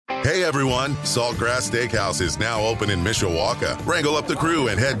Hey everyone, Saltgrass Steakhouse is now open in Mishawaka. Wrangle up the crew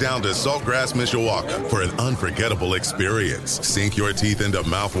and head down to Saltgrass Mishawaka for an unforgettable experience. Sink your teeth into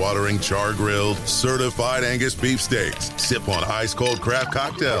mouth-watering char-grilled, certified Angus beef steaks. Sip on ice-cold craft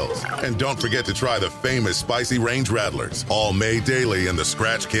cocktails. And don't forget to try the famous spicy range rattlers, all made daily in the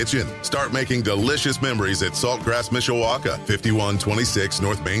Scratch Kitchen. Start making delicious memories at Saltgrass Mishawaka, 5126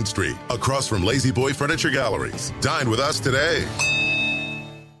 North Main Street, across from Lazy Boy Furniture Galleries. Dine with us today.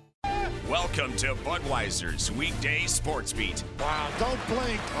 Welcome to Budweiser's Weekday Sports Beat. Wow, don't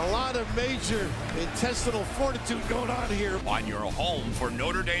blink. A lot of major intestinal fortitude going on here. On your home for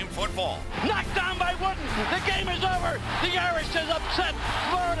Notre Dame football. Knocked down by Wooden. The game is over. The Irish is upset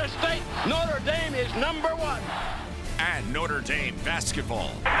Florida State. Notre Dame is number one. And Notre Dame basketball.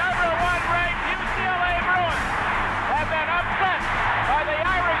 Number one ranked UCLA Bruins have been upset by the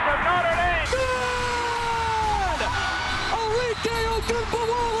Irish of Notre Dame. Enrique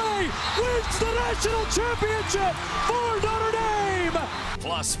Ogunbowale wins the national championship for Notre Dame.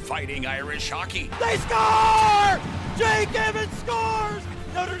 Plus Fighting Irish hockey. They score! Jake Evans scores!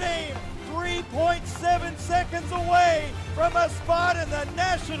 Notre Dame 3.7 seconds away from a spot in the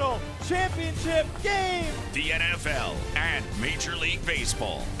national championship game. The NFL and Major League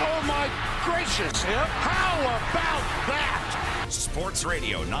Baseball. Oh my gracious, how about that? Sports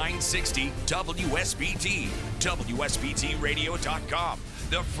Radio 960 WSBT, WSBTradio.com,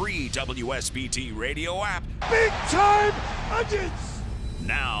 the free WSBT radio app. Big time Onions!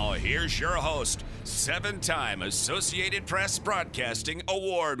 Now, here's your host, 7-time Associated Press Broadcasting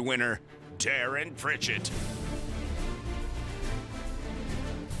Award winner, Darren Pritchett.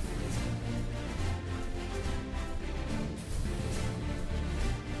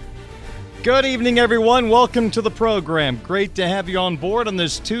 Good evening, everyone. Welcome to the program. Great to have you on board on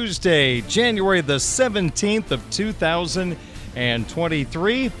this Tuesday, January the 17th of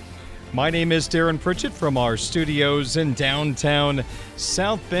 2023. My name is Darren Pritchett from our studios in downtown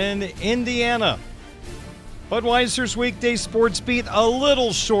South Bend, Indiana. Budweiser's Weekday Sports Beat a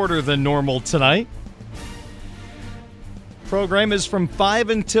little shorter than normal tonight. Program is from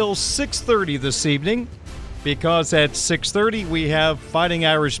 5 until 6:30 this evening. Because at 6:30 we have Fighting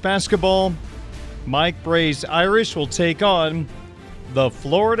Irish basketball. Mike Bray's Irish will take on the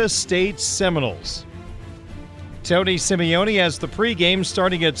Florida State Seminoles. Tony Simeone has the pregame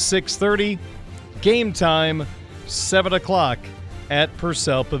starting at 6:30. Game time, 7 o'clock at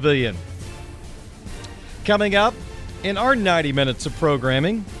Purcell Pavilion. Coming up in our 90 minutes of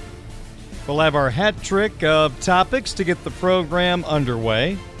programming, we'll have our hat trick of topics to get the program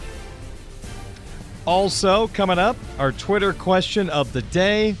underway. Also, coming up, our Twitter question of the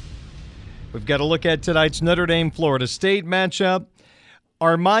day. We've got to look at tonight's Notre Dame-Florida State matchup.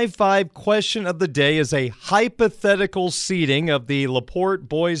 Our My 5 question of the day is a hypothetical seeding of the LaPorte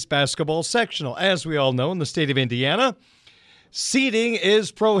boys basketball sectional. As we all know, in the state of Indiana, seeding is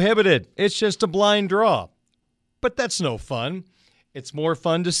prohibited. It's just a blind draw. But that's no fun. It's more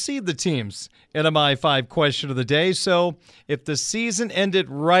fun to seed the teams in a My 5 question of the day. So if the season ended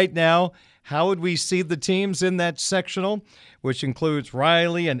right now, how would we seed the teams in that sectional, which includes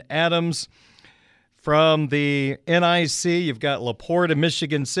Riley and Adams from the NIC? You've got LaPorte and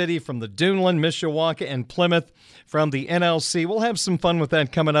Michigan City from the Duneland, Mishawaka, and Plymouth from the NLC. We'll have some fun with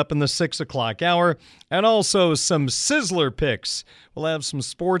that coming up in the 6 o'clock hour. And also some Sizzler picks. We'll have some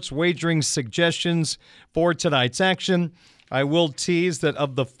sports wagering suggestions for tonight's action. I will tease that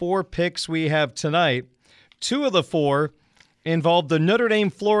of the 4 picks we have tonight, 2 of the 4 involved the Notre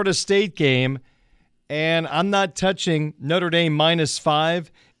Dame-Florida State game, and I'm not touching Notre Dame -5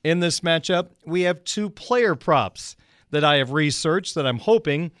 in this matchup. We have 2 player props that I have researched that I'm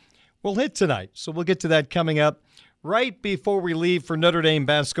hoping will hit tonight. So we'll get to that coming up right before we leave for Notre Dame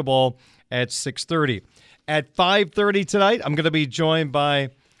basketball at 6:30. At 5:30 tonight, I'm going to be joined by,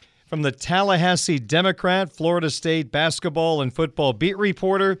 from the Tallahassee Democrat, Florida State basketball and football beat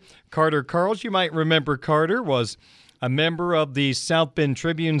reporter, Carter Carls. You might remember Carter was a member of the South Bend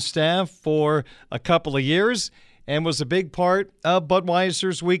Tribune staff for a couple of years and was a big part of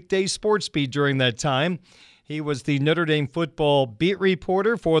Budweiser's Weekday Sports Beat during that time. He was the Notre Dame football beat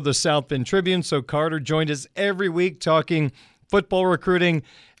reporter for the South Bend Tribune, so Carter joined us every week talking football recruiting.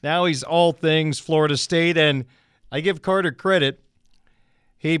 Now he's all things Florida State, and I give Carter credit.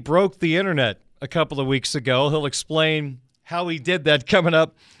 He broke the internet a couple of weeks ago. He'll explain how he did that coming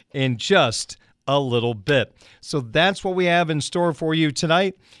up in just a little bit. So that's what we have in store for you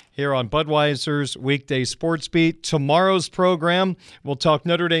tonight here on Budweiser's Weekday Sports Beat. Tomorrow's program, we'll talk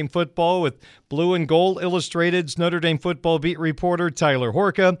Notre Dame football with Blue and Gold Illustrated's Notre Dame football beat reporter Tyler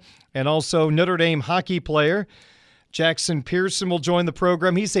Horka, and also Notre Dame hockey player Jackson Pearson will join the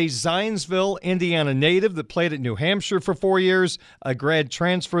program. He's a Zionsville, Indiana native that played at New Hampshire for 4 years, a grad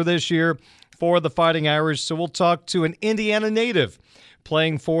transfer this year for the Fighting Irish. So we'll talk to an Indiana native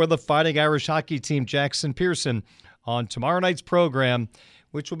playing for the Fighting Irish hockey team, Jackson Pearson, on tomorrow night's program,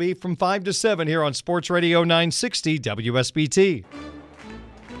 which will be from 5 to 7 here on Sports Radio 960 WSBT.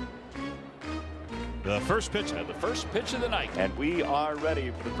 The first pitch of the night. And we are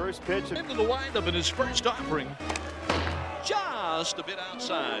ready for the first pitch. Into the windup in his first offering. Just a bit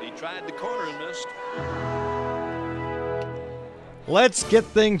outside. He tried the corner and missed. Let's get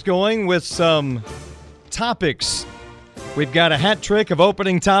things going with some topics. We've got a hat trick of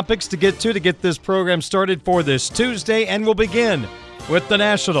opening topics to get this program started for this Tuesday, and we'll begin with the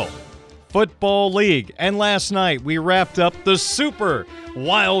National Football League. And last night we wrapped up the Super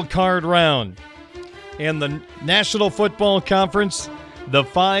Wild Card round. In the National Football Conference, the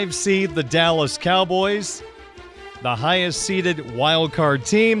 5 seed, the Dallas Cowboys, the highest seeded wild card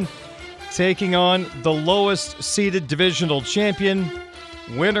team, taking on the lowest seeded divisional champion,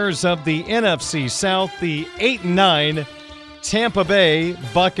 winners of the NFC South, the 8-9 Tampa Bay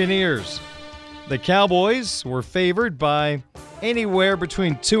Buccaneers. The Cowboys were favored by anywhere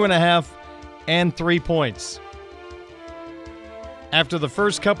between 2.5 and 3 points. After the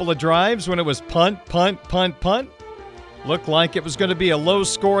first couple of drives, when it was punt, punt, punt, punt, looked like it was going to be a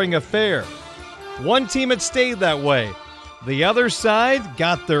low-scoring affair. One team had stayed that way. The other side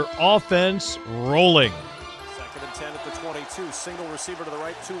got their offense rolling. 2nd and 10 at the 22. Single receiver to the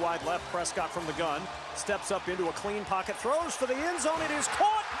right, 2 wide left. Prescott from the gun. Steps up into a clean pocket. Throws for the end zone. It is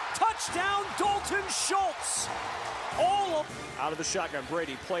caught. Touchdown, Dalton Schultz. Out of the shotgun,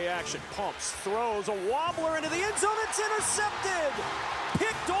 Brady, play action, pumps, throws, a wobbler into the end zone, it's intercepted!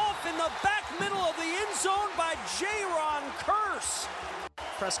 Picked off in the back middle of the end zone by Jaron Kearse.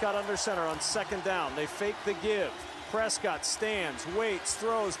 Prescott under center on 2nd down, they fake the give. Prescott stands, waits,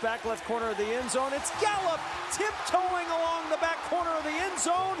 throws, back left corner of the end zone, it's Gallup tiptoeing along the back corner of the end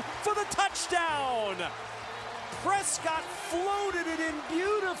zone for the touchdown! Prescott floated it in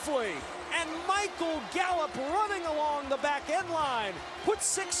beautifully, and Michael Gallup running along the back end line puts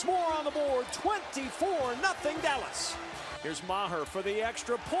 6 more on the board, 24-0 Dallas. Here's Maher for the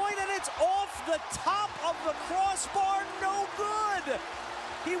extra point, and it's off the top of the crossbar, no good.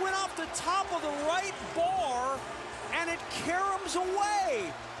 He went off the top of the right bar, and it caroms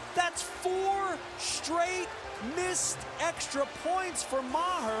away. That's 4 straight missed extra points for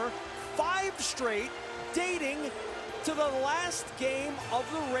Maher, 5 straight, dating to the last game of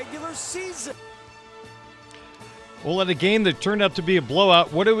the regular season. Well, in a game that turned out to be a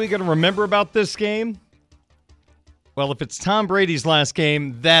blowout, what are we going to remember about this game? Well, if it's Tom Brady's last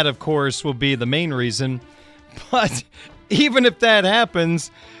game, that, of course, will be the main reason. But even if that happens,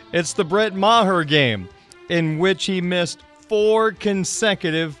 it's the Brett Maher game, in which he missed 4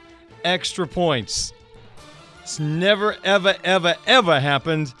 consecutive extra points. It's never, ever, ever, ever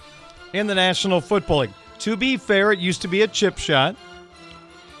happened in the National Football League. To be fair, it used to be a chip shot.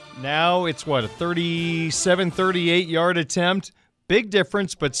 Now it's, a 37, 38-yard attempt. Big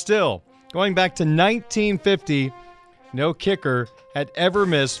difference, but still. Going back to 1950, no kicker had ever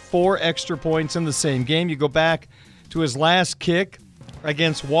missed 4 extra points in the same game. You go back to his last kick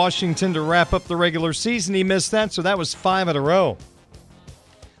against Washington to wrap up the regular season. He missed that, so that was 5 in a row.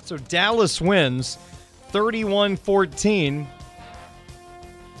 So Dallas wins 31-14.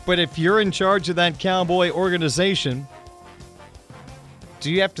 But if you're in charge of that Cowboy organization,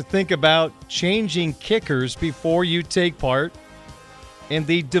 do you have to think about changing kickers before you take part in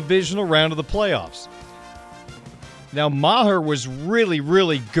the divisional round of the playoffs? Now, Maher was really,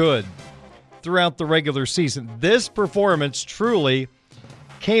 really good throughout the regular season. This performance truly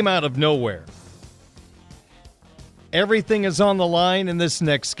came out of nowhere. Everything is on the line in this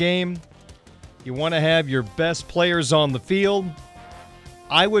next game. You want to have your best players on the field.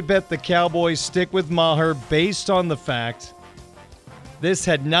 I would bet the Cowboys stick with Maher based on the fact this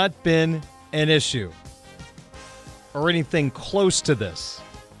had not been an issue or anything close to this.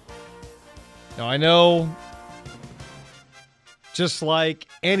 Now, I know just like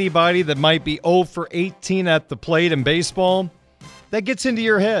anybody that might be 0 for 18 at the plate in baseball, that gets into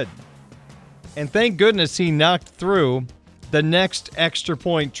your head. And thank goodness he knocked through the next extra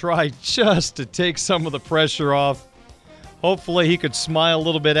point try just to take some of the pressure off. Hopefully he could smile a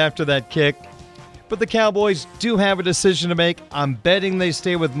little bit after that kick. But the Cowboys do have a decision to make. I'm betting they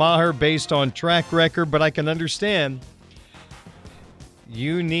stay with Maher based on track record, but I can understand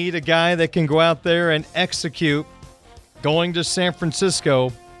you need a guy that can go out there and execute going to San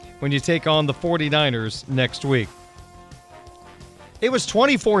Francisco when you take on the 49ers next week. It was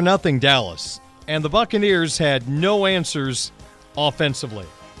 24-0 Dallas. and the Buccaneers had no answers offensively.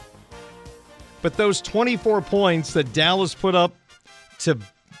 But those 24 points that Dallas put up to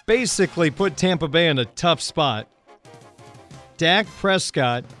basically put Tampa Bay in a tough spot, Dak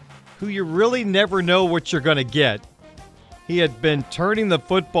Prescott, who you really never know what you're going to get, he had been turning the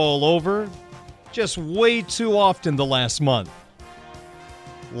football over just way too often the last month.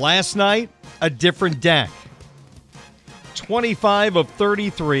 Last night, a different Dak. 25 of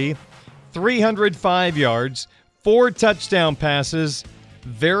 33, 305 yards, 4 touchdown passes,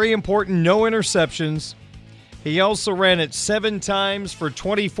 very important, no interceptions. He also ran it 7 times for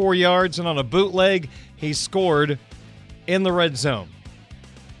 24 yards, and on a bootleg, he scored in the red zone.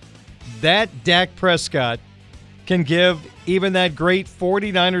 That Dak Prescott can give even that great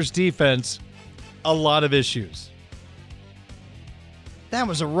 49ers defense a lot of issues. That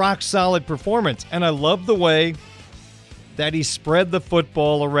was a rock-solid performance, and I love the way that he spread the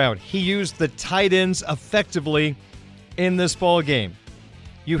football around. He used the tight ends effectively in this ball game.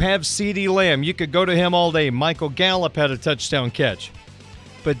 You have CeeDee Lamb. You could go to him all day. Michael Gallup had a touchdown catch.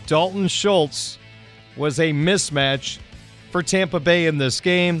 But Dalton Schultz was a mismatch for Tampa Bay in this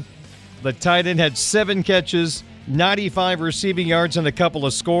game. The tight end had 7 catches, 95 receiving yards, and a couple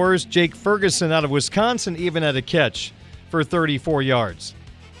of scores. Jake Ferguson out of Wisconsin even had a catch for 34 yards.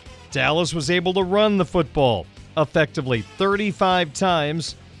 Dallas was able to run the football effectively 35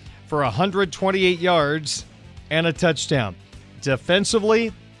 times for 128 yards and a touchdown.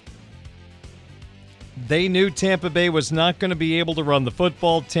 Defensively, they knew Tampa Bay was not going to be able to run the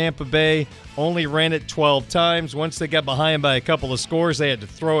football. Tampa Bay only ran it 12 times. Once they got behind by a couple of scores, they had to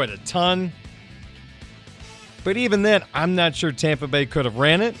throw it a ton. But even then, I'm not sure Tampa Bay could have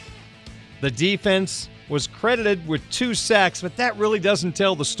ran it. The defense was credited with 2 sacks, but that really doesn't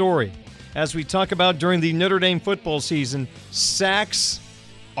tell the story. As we talk about during the Notre Dame football season, sacks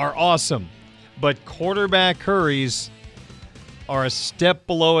are awesome, but quarterback hurries are a step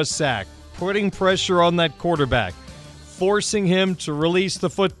below a sack. Putting pressure on that quarterback, forcing him to release the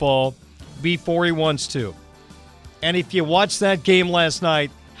football before he wants to. And if you watch that game last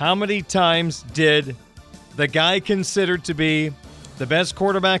night, how many times did the guy considered to be the best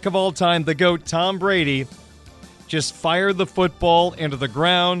quarterback of all time, the GOAT, Tom Brady, just fire the football into the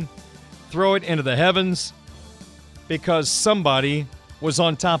ground, throw it into the heavens, because somebody was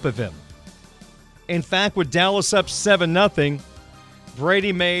on top of him? In fact, with Dallas up 7-0,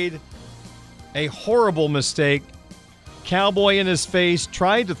 Brady made a horrible mistake. Cowboy in his face,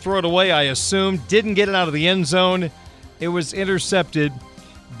 tried to throw it away, I assume, didn't get it out of the end zone. It was intercepted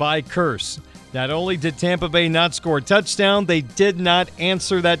by Kearse. Not only did Tampa Bay not score a touchdown, they did not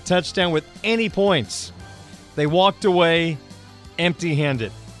answer that touchdown with any points. They walked away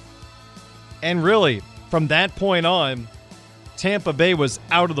empty-handed. And really, from that point on, Tampa Bay was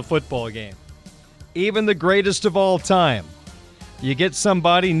out of the football game. Even the greatest of all time, you get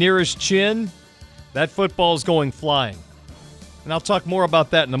somebody near his chin, that football's going flying. And I'll talk more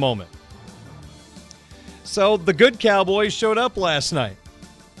about that in a moment. So the good Cowboys showed up last night.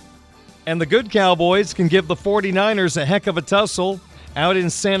 And the good Cowboys can give the 49ers a heck of a tussle out in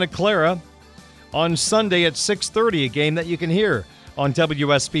Santa Clara on Sunday at 6:30, a game that you can hear on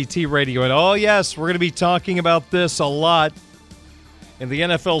WSBT Radio. And oh yes, we're going to be talking about this a lot in the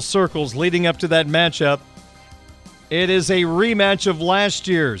NFL circles leading up to that matchup. It is a rematch of last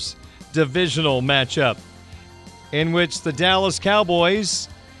year's divisional matchup in which the Dallas Cowboys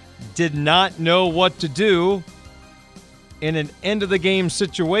did not know what to do in an end-of-the-game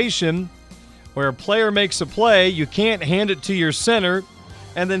situation where a player makes a play, you can't hand it to your center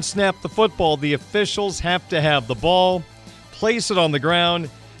and then snap the football. The officials have to have the ball, place it on the ground.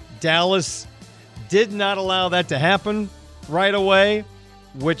 Dallas did not allow that to happen right away,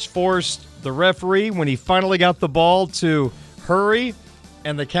 which forced the referee, when he finally got the ball, to hurry,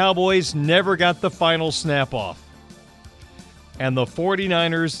 and the Cowboys never got the final snap off. And the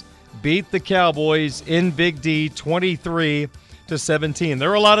 49ers beat the Cowboys in Big D 23-17. There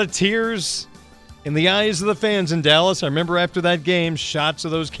were a lot of tears in the eyes of the fans in Dallas. I remember after that game, shots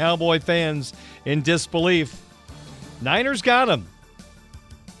of those Cowboy fans in disbelief. Niners got them.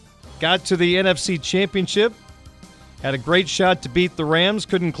 Got to the NFC Championship. Had a great shot to beat the Rams.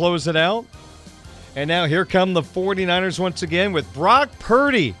 Couldn't close it out. And now here come the 49ers once again with Brock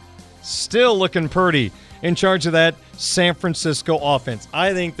Purdy. Still looking Purdy in charge of that San Francisco offense.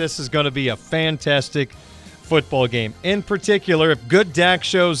 I think this is going to be a fantastic football game. In particular, if good Dak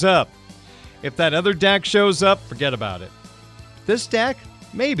shows up. If that other Dak shows up, forget about it. This Dak?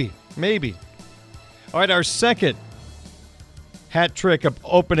 Maybe. All right, our second hat trick of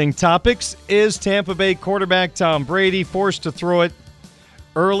opening topics is Tampa Bay quarterback Tom Brady, forced to throw it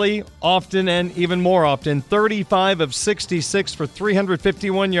early, often, and even more often. 35 of 66 for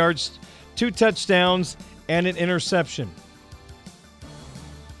 351 yards, 2 touchdowns, and an interception.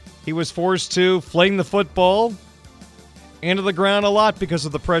 He was forced to fling the football into the ground a lot because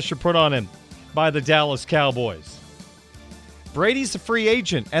of the pressure put on him by the Dallas Cowboys. Brady's a free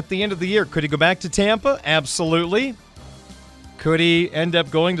agent at the end of the year. Could he go back to Tampa? Absolutely. Could he end up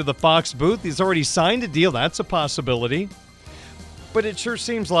going to the Fox booth? He's already signed a deal. That's a possibility. But it sure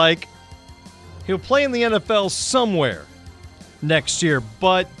seems like he'll play in the NFL somewhere next year.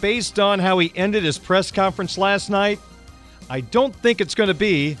 But based on how he ended his press conference last night, I don't think it's going to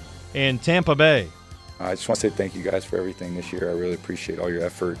be in Tampa Bay. I just want to say thank you guys for everything this year. I really appreciate all your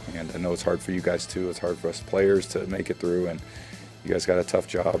effort, and I know it's hard for you guys too. It's hard for us players to make it through, and you guys got a tough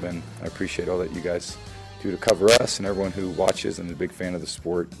job, and I appreciate all that you guys do to cover us and everyone who watches and is a big fan of the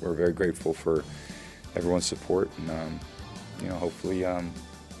sport. We're very grateful for everyone's support, and hopefully, I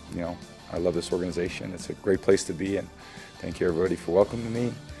love this organization. It's a great place to be, and thank you everybody for welcoming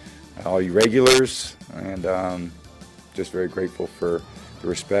me, all you regulars, and just very grateful for the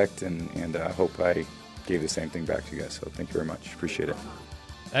respect, and I hope I gave the same thing back to you guys. So thank you very much. Appreciate it.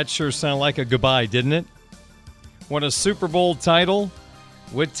 That sure sounded like a goodbye, didn't it? Won a Super Bowl title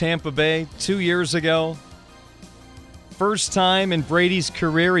with Tampa Bay 2 years ago. First time in Brady's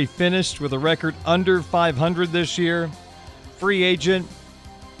career he finished with a record under 500 this year. Free agent.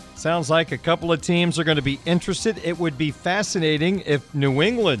 Sounds like a couple of teams are going to be interested. It would be fascinating if New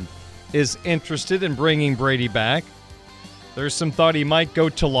England is interested in bringing Brady back. There's some thought he might go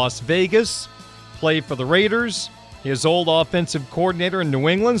to Las Vegas, play for the Raiders. His old offensive coordinator in New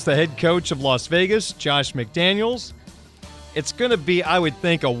England's the head coach of Las Vegas, Josh McDaniels. It's going to be, I would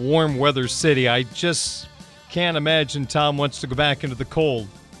think, a warm weather city. I just can't imagine Tom wants to go back into the cold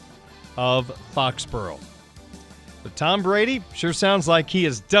of Foxborough. But Tom Brady sure sounds like he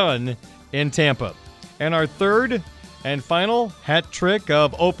is done in Tampa. And our third and final hat trick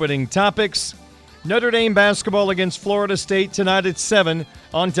of opening topics, Notre Dame basketball against Florida State tonight at 7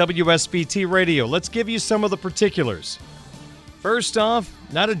 on WSBT Radio. Let's give you some of the particulars. First off,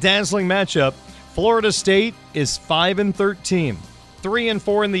 not a dazzling matchup. Florida State is 5-13,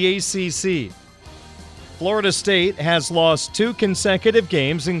 3-4 in the ACC. Florida State has lost 2 consecutive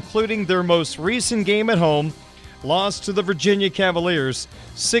games, including their most recent game at home, lost to the Virginia Cavaliers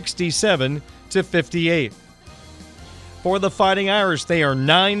 67-58. For the Fighting Irish, they are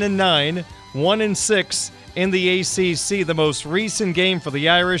 9-9, 1-6 in the ACC. The most recent game for the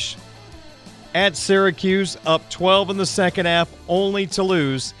Irish at Syracuse, up 12 in the second half, only to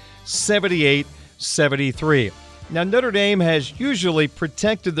lose 78-73. Now, Notre Dame has usually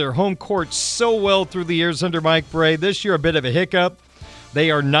protected their home court so well through the years under Mike Brey. This year, a bit of a hiccup.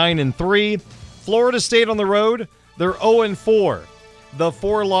 They are 9-3. Florida State on the road, they're 0-4. The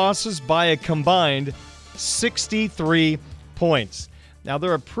 4 losses by a combined 63 points. Now,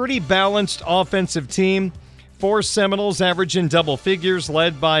 they're a pretty balanced offensive team. 4 Seminoles average in double figures,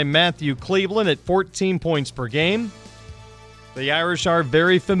 led by Matthew Cleveland at 14 points per game. The Irish are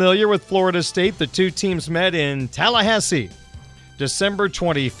very familiar with Florida State. The 2 teams met in Tallahassee, December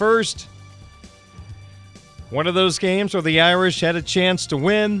 21st. One of those games where the Irish had a chance to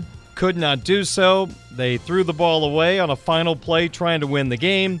win, could not do so. They threw the ball away on a final play trying to win the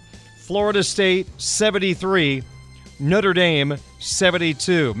game. Florida State 73, Notre Dame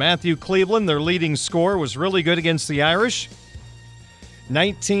 72. Matthew Cleveland, their leading scorer, was really good against the Irish.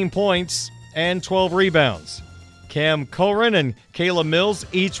 19 points and 12 rebounds. Cam Coran and Caleb Mills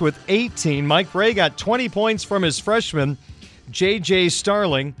each with 18. Mike Brey got 20 points from his freshman, J.J.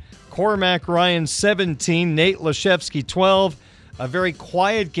 Starling. Cormac Ryan 17, Nate Laszewski 12. A very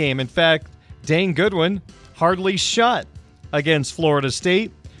quiet game. In fact, Dane Goodwin hardly shot against Florida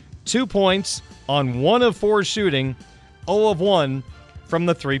State. 2 points on 1 of 4 shooting, 0 of 1 from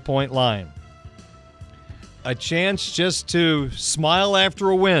the three-point line. A chance just to smile after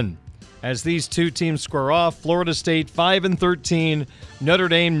a win as these 2 teams square off. Florida State 5-13, Notre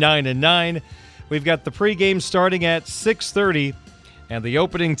Dame 9-9. We've got the pregame starting at 6:30 and the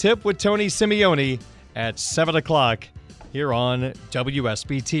opening tip with Tony Simeone at 7 o'clock here on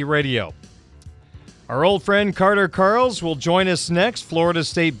WSBT Radio. Our old friend Carter Carls will join us next, Florida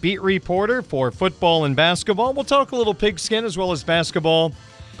State beat reporter for football and basketball. We'll talk a little pigskin as well as basketball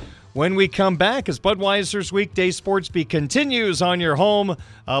when we come back as Budweiser's Weekday Sports Beat continues on your home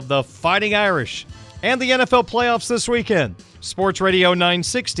of the Fighting Irish and the NFL playoffs this weekend. Sports Radio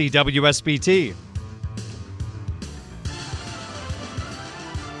 960 WSBT.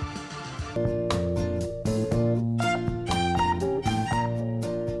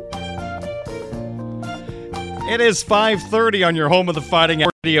 It is 5:30 on your home of the Fighting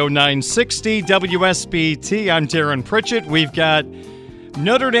Radio 960 WSBT. I'm Darren Pritchett. We've got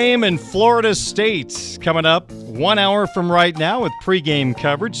Notre Dame and Florida State coming up 1 hour from right now with pregame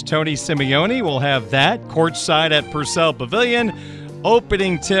coverage. Tony Simeone will have that courtside at Purcell Pavilion.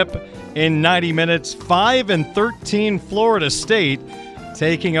 Opening tip in 90 minutes. 5-13 Florida State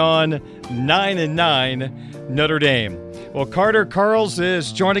taking on 9-9 Notre Dame. Well, Carter Carls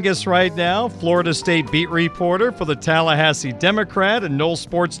is joining us right now, Florida State beat reporter for the Tallahassee Democrat and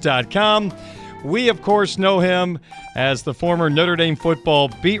NoleSports.com. We, of course, know him as the former Notre Dame football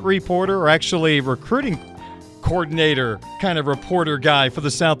beat reporter, or actually recruiting coordinator kind of reporter guy for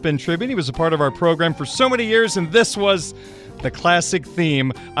the South Bend Tribune. He was a part of our program for so many years, and this was the classic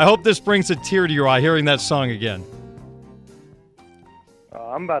theme. I hope this brings a tear to your eye hearing that song again.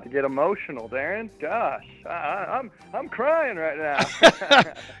 I'm about to get emotional, Darren. Gosh, I'm crying right now.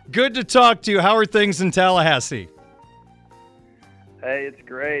 Good to talk to you. How are things in Tallahassee? Hey, it's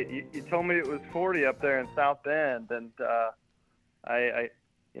great. You told me it was 40 up there in South Bend, and I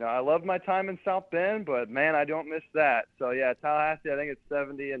love my time in South Bend, but man, I don't miss that. So yeah, Tallahassee, I think it's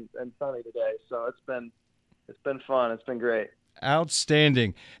 70 and sunny today. So it's been fun. It's been great.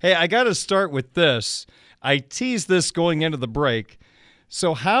 Outstanding. Hey, I got to start with this. I teased this going into the break.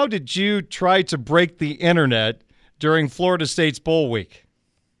 So how did you try to break the internet during Florida State's bowl week?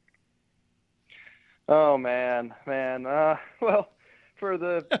 Oh, man. Well, for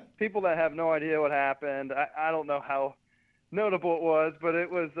the people that have no idea what happened, I don't know how notable it was, but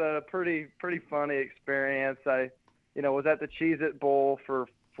it was a pretty funny experience. I was at the Cheez-It Bowl for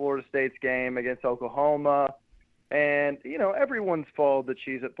Florida State's game against Oklahoma, and, everyone's followed the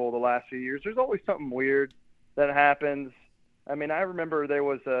Cheez-It Bowl the last few years. There's always something weird that happens. I mean, I remember there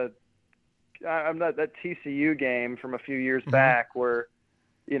was that TCU game from a few years back where,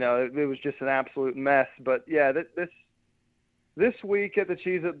 it was just an absolute mess. But yeah, this week at the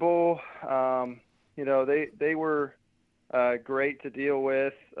Cheez-It Bowl, they were great to deal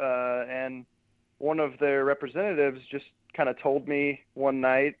with, and one of their representatives just kind of told me one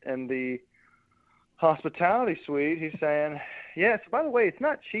night in the hospitality suite, he's saying, "Yes, by the way, it's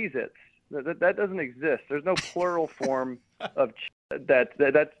not Cheez-Its. That doesn't exist. There's no plural form of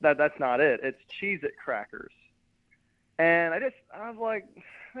that's not it. It's Cheez-It crackers." And I was like,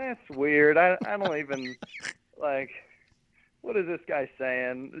 that's weird. I don't even like, what is this guy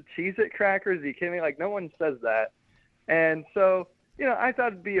saying? Cheez-It crackers? Are you kidding me? Like, no one says that. And so, I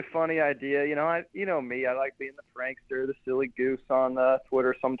thought it'd be a funny idea. Me, I like being the prankster, the silly goose on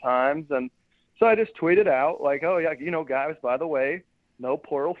Twitter sometimes. And so I just tweeted out like, oh yeah, guys, by the way, no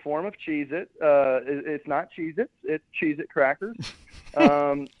plural form of Cheez-It. It's not Cheez-Its. It's Cheez-It crackers.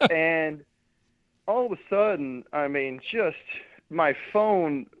 And all of a sudden, I mean, just my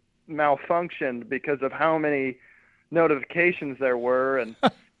phone malfunctioned because of how many notifications there were. And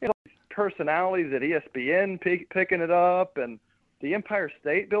personalities at ESPN picking it up. And the Empire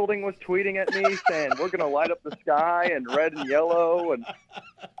State Building was tweeting at me saying, we're going to light up the sky in red and yellow. And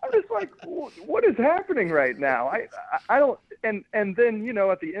I'm just like, what is happening right now? I don't. And then,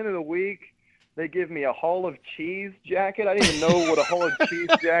 at the end of the week, they give me a Hall of Cheese jacket. I didn't even know what a Hall of Cheese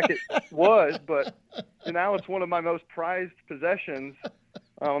jacket was, but now it's one of my most prized possessions.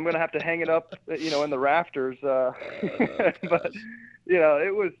 I'm going to have to hang it up, in the rafters. But,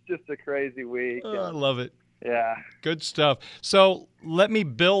 it was just a crazy week. Oh, I love it. Yeah. Good stuff. So let me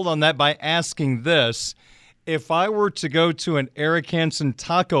build on that by asking this. If I were to go to an Eric Hansen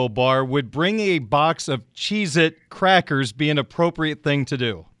taco bar, would bringing a box of Cheez-It crackers be an appropriate thing to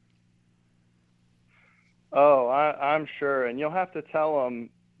do? Oh, I'm sure. And you'll have to tell him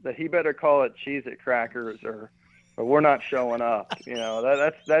that he better call it Cheez-It crackers or we're not showing up.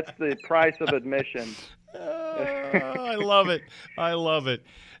 That's the price of admission. I love it. I love it.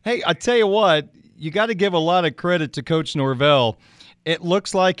 Hey, I tell you what, you got to give a lot of credit to Coach Norvell. It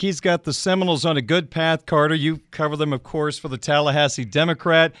looks like he's got the Seminoles on a good path, Carter. You cover them, of course, for the Tallahassee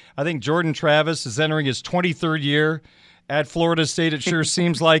Democrat. I think Jordan Travis is entering his 23rd year at Florida State. It sure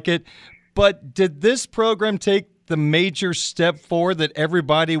seems like it. But did this program take the major step forward that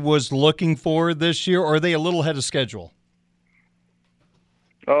everybody was looking for this year, or are they a little ahead of schedule?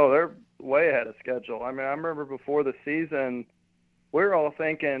 Oh, they're way ahead of schedule. I mean, I remember before the season, we were all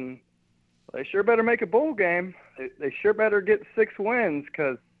thinking, they sure better make a bowl game. They sure better get 6 wins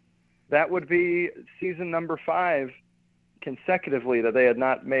because that would be season number 5 consecutively that they had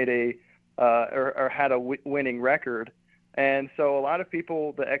not made or had a winning record. And so a lot of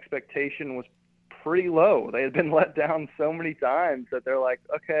people, the expectation was pretty low. They had been let down so many times that they're like,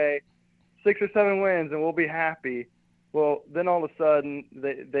 okay, 6 or 7 wins and we'll be happy. Well, then all of a sudden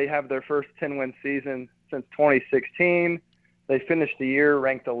they have their first 10-win season since 2016. They finished the year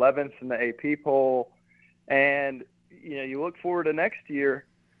ranked 11th in the AP poll. And, you look forward to next year,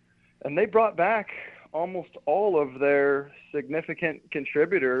 and they brought back almost all of their significant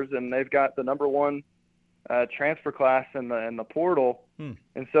contributors, and they've got the number one transfer class in the portal.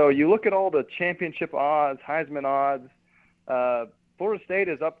 And so you look at all the championship odds, Heisman odds, Florida State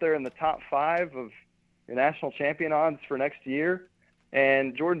is up there in the top 5 of the national champion odds for next year.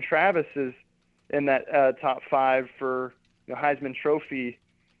 And Jordan Travis is in that top 5 for Heisman Trophy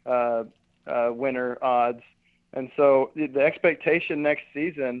winner odds. And so the expectation next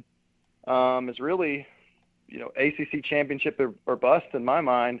season is really, ACC championship or bust in my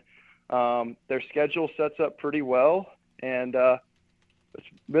mind. Their schedule sets up pretty well, and it's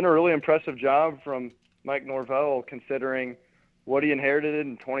been a really impressive job from Mike Norvell considering what he inherited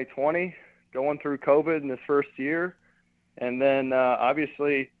in 2020, going through COVID in his first year, and then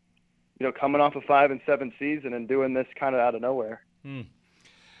obviously, coming off a 5-7 season and doing this kind of out of nowhere.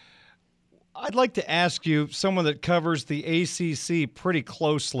 I'd like to ask you, someone that covers the ACC pretty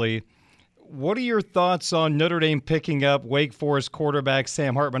closely, what are your thoughts on Notre Dame picking up Wake Forest quarterback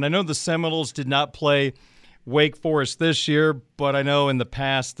Sam Hartman? I know the Seminoles did not play Wake Forest this year, but I know in the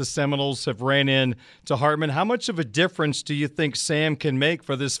past the Seminoles have ran in to Hartman. How much of a difference do you think Sam can make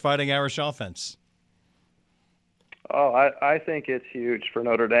for this Fighting Irish offense? Oh, I think it's huge for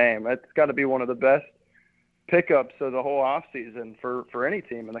Notre Dame. It's got to be one of the best pickups of the whole offseason for any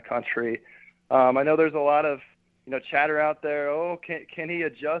team in the country. I know there's a lot of chatter out there. Oh, can he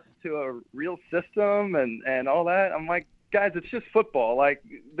adjust to a real system and all that? I'm like, guys, it's just football. Like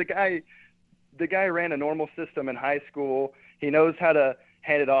the guy ran a normal system in high school. He knows how to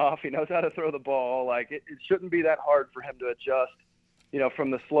hand it off. He knows how to throw the ball. Like it shouldn't be that hard for him to adjust,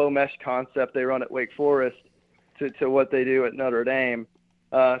 from the slow mesh concept they run at Wake Forest to what they do at Notre Dame.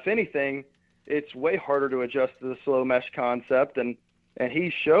 If anything, it's way harder to adjust to the slow mesh concept, and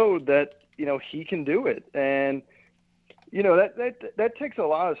he showed that he can do it. And that takes a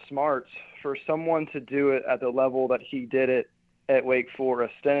lot of smarts for someone to do it at the level that he did it at Wake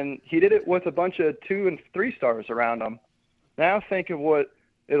Forest. And he did it with a bunch of 2 and 3 stars around him. Now think of what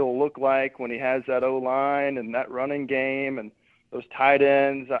it'll look like when he has that O-line and that running game and those tight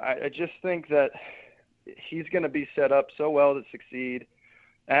ends. I just think that he's going to be set up so well to succeed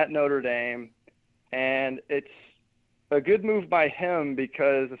at Notre Dame. And it's a good move by him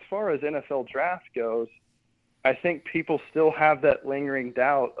because as far as NFL draft goes, I think people still have that lingering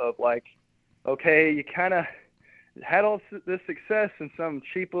doubt of like, okay, you kind of had all this success in some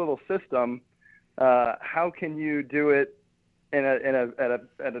cheap little system. How can you do it at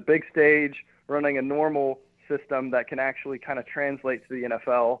a big stage, running a normal system that can actually kind of translate to the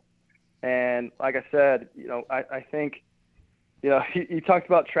NFL? And like I said, I think, he talked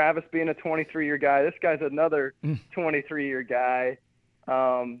about Travis being a 23-year guy. This guy's another 23-year guy.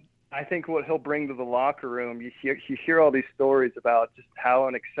 I think what he'll bring to the locker room, you hear all these stories about just how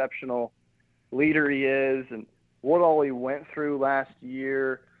an exceptional leader he is and what all he went through last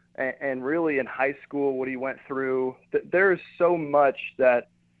year and really in high school what he went through. There is so much that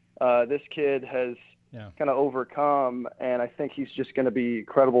this kid has kind of overcome, and I think he's just going to be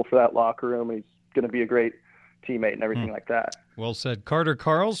incredible for that locker room, and he's going to be a great teammate and everything like that. Well said. Carter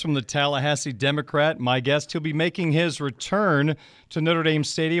Carls from the Tallahassee Democrat, my guest. He'll be making his return to Notre Dame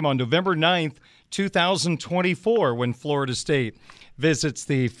Stadium on November 9th, 2024, when Florida State visits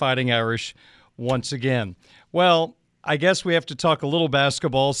the Fighting Irish once again. Well, I guess we have to talk a little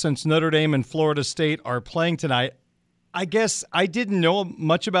basketball since Notre Dame and Florida State are playing tonight. I guess I didn't know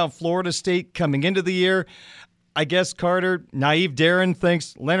much about Florida State coming into the year. I guess, Carter, naive Darren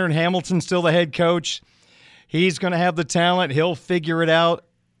thinks Leonard Hamilton's still the head coach. He's going to have the talent. He'll figure it out.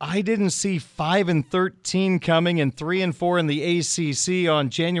 I didn't see 5-13 coming and 3-4 in the ACC on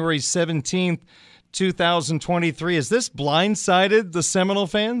January 17th, 2023. Has this blindsided the Seminole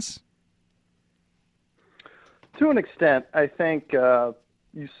fans? To an extent, I think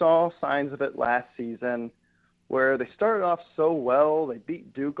you saw signs of it last season where they started off so well. They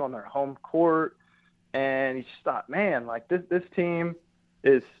beat Duke on their home court, and you just thought, man, like this team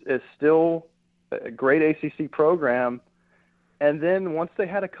is still a great ACC program. And then once they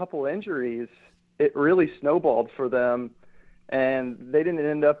had a couple injuries, it really snowballed for them, and they didn't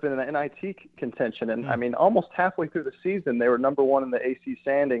end up in an NIT contention. And I mean, almost halfway through the season, they were number 1 in the AC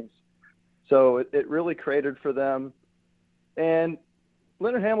standings. So it really cratered for them. And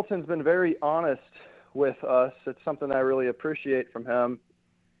Leonard Hamilton's been very honest with us. It's something I really appreciate from him,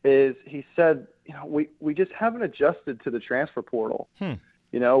 is he said, we just haven't adjusted to the transfer portal.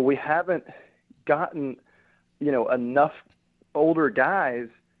 We haven't gotten, enough older guys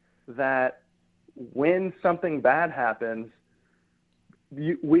that when something bad happens,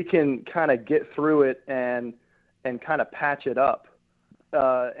 we can kind of get through it and kind of patch it up.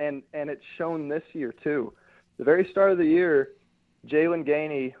 And it's shown this year too. The very start of the year, Jalen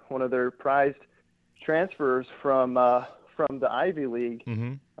Gainey, one of their prized transfers from the Ivy League,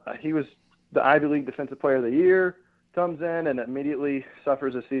 he was the Ivy League Defensive Player of the Year, comes in and immediately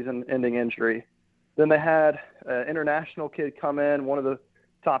suffers a season-ending injury. Then they had an international kid come in, one of the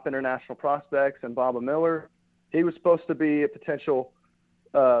top international prospects, and Baba Miller. He was supposed to be a potential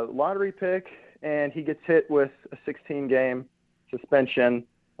lottery pick, and he gets hit with a 16-game suspension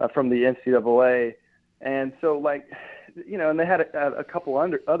from the NCAA. And so, and they had a couple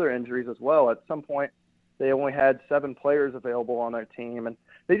other injuries as well. At some point, they only had 7 players available on their team, and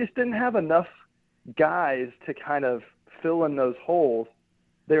they just didn't have enough guys to kind of fill in those holes.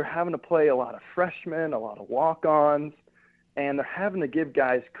 They're having to play a lot of freshmen, a lot of walk-ons, and they're having to give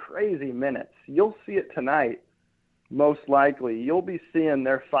guys crazy minutes. You'll see it tonight, most likely. You'll be seeing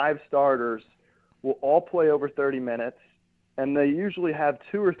their 5 starters will all play over 30 minutes, and they usually have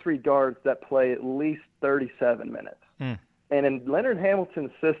 2 or 3 guards that play at least 37 minutes. And in Leonard Hamilton's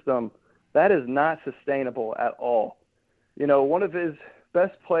system, that is not sustainable at all. You know, one of his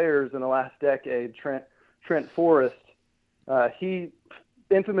best players in the last decade, Trent Forrest, he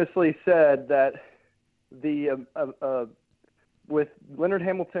infamously said that with Leonard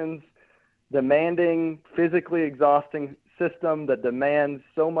Hamilton's demanding, physically exhausting system that demands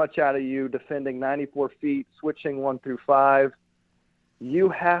so much out of you, defending 94 feet, switching 1 through 5, you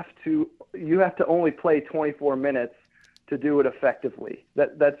have to only play 24 minutes to do it effectively.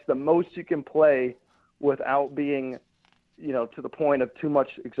 That's the most you can play without being, to the point of too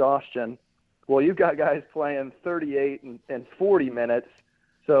much exhaustion. Well, you've got guys playing 38 and 40 minutes.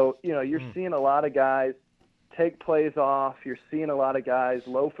 So, you're seeing a lot of guys take plays off. You're seeing a lot of guys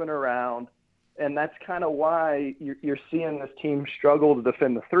loafing around. And that's kind of why you're seeing this team struggle to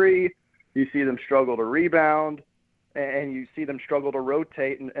defend the 3. You see them struggle to rebound, and you see them struggle to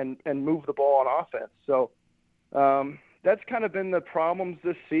rotate and move the ball on offense. So that's kind of been the problems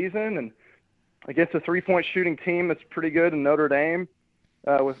this season. And I guess a 3-point shooting team that's pretty good in Notre Dame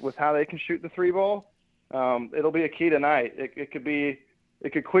with how they can shoot the 3 ball. It'll be a key tonight.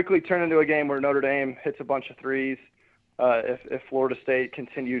 It could quickly turn into a game where Notre Dame hits a bunch of 3s if Florida State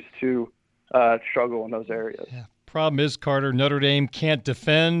continues to struggle in those areas. Yeah. Problem is, Carter, Notre Dame can't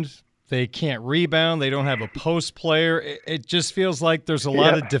defend. They can't rebound. They don't have a post player. It just feels like there's a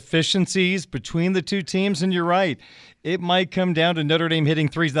lot of deficiencies between the two teams, and you're right. It might come down to Notre Dame hitting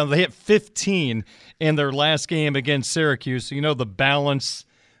 3s. Now, they hit 15 in their last game against Syracuse, so the balance,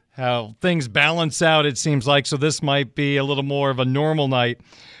 how things balance out, it seems like. So this might be a little more of a normal night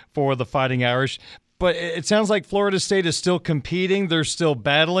for the Fighting Irish. But it sounds like Florida State is still competing. They're still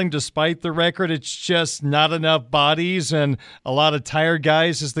battling despite the record. It's just not enough bodies and a lot of tired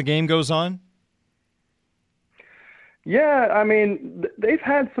guys as the game goes on. Yeah, I mean, they've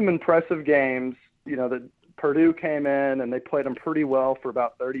had some impressive games. That Purdue came in and they played them pretty well for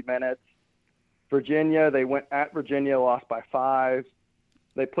about 30 minutes. Virginia, they went at Virginia, lost by 5.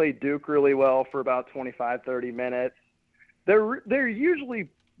 They played Duke really well for about 25, 30 minutes. They're usually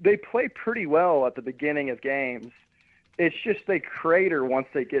 – they play pretty well at the beginning of games. It's just they crater once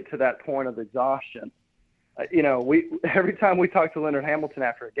they get to that point of exhaustion. Every time we talk to Leonard Hamilton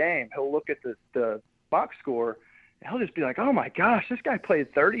after a game, he'll look at the box score and he'll just be like, "Oh my gosh, this guy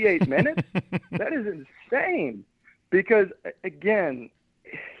played 38 minutes? That is insane." Because again,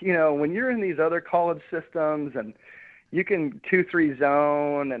 when you're in these other college systems and you can 2-3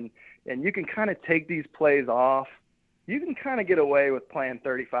 zone and you can kind of take these plays off, you can kind of get away with playing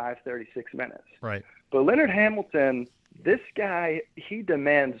 35, 36 minutes. Right. But Leonard Hamilton, this guy, he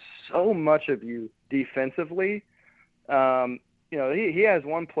demands so much of you defensively. He has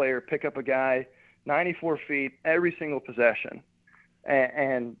one player pick up a guy 94 feet every single possession.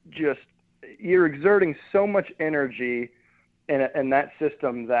 And just you're exerting so much energy in that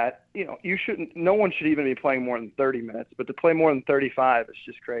system that, no one should even be playing more than 30 minutes. But to play more than 35 is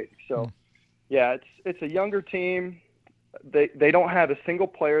just crazy. So, yeah, it's a younger team. They don't have a single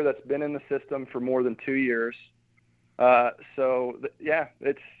player that's been in the system for more than 2 years. It's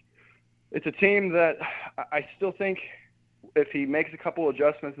a team that I still think if he makes a couple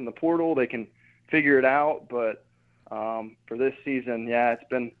adjustments in the portal, they can figure it out. But for this season, it's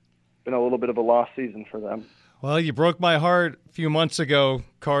been a little bit of a lost season for them. Well, you broke my heart a few months ago,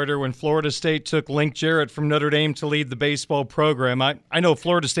 Carter, when Florida State took Link Jarrett from Notre Dame to lead the baseball program. I know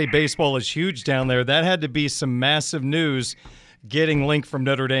Florida State baseball is huge down there. That had to be some massive news, getting Link from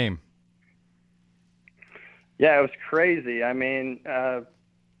Notre Dame. Yeah, it was crazy. I mean,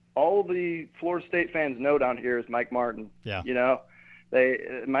 all the Florida State fans know down here is Mike Martin. Yeah. You know,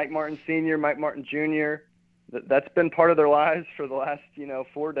 Mike Martin Sr., Mike Martin Jr., that's been part of their lives for the last,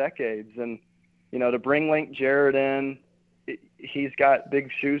 4 decades. And, to bring Link Jarrett in, he's got big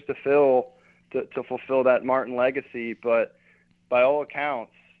shoes to fill to fulfill that Martin legacy. But by all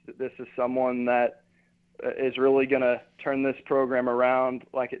accounts, this is someone that is really going to turn this program around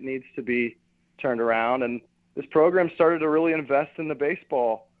like it needs to be turned around. And this program started to really invest in the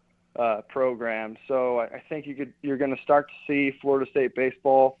baseball program. So I think you're going to start to see Florida State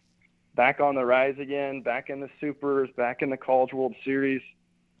baseball back on the rise again, back in the Supers, back in the College World Series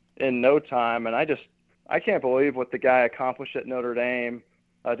in no time. And I can't believe what the guy accomplished at Notre Dame.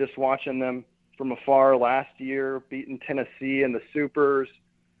 Just watching them from afar last year, beating Tennessee in the Supers,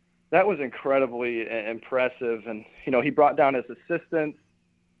 that was incredibly impressive. And, he brought down his assistants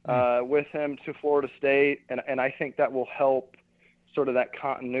with him to Florida State, and I think that will help sort of that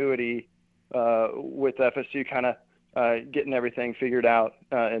continuity with FSU kind of getting everything figured out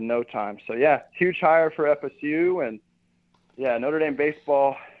in no time. So, yeah, huge hire for FSU. And, yeah, Notre Dame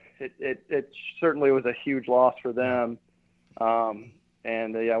baseball, it certainly was a huge loss for them.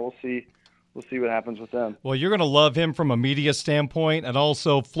 We'll see what happens with them. Well, you're going to love him from a media standpoint, and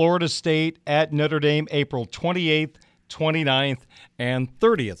also Florida State at Notre Dame, April 28th, 29th, and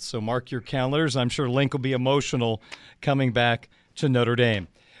 30th. So mark your calendars. I'm sure Link will be emotional coming back to Notre Dame.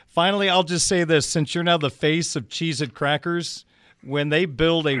 Finally, I'll just say this. Since you're now the face of Cheez-It Crackers, when they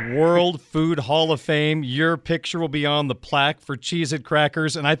build a World Food Hall of Fame, your picture will be on the plaque for Cheez-It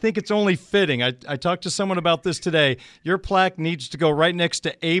Crackers, and I think it's only fitting. I talked to someone about this today. Your plaque needs to go right next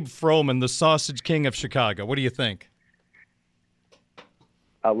to Abe Froman, the Sausage King of Chicago. What do you think?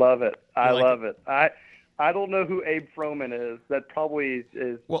 I love it. I love it. I don't know who Abe Froman is. That probably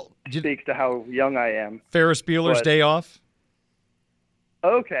speaks to how young I am. Ferris Bueller's Day Off?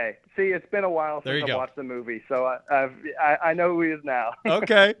 Okay. See, it's been a while since I watched the movie, so I know who he is now.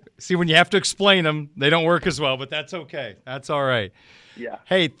 Okay. See, when you have to explain them, they don't work as well, but that's okay. That's all right. Yeah.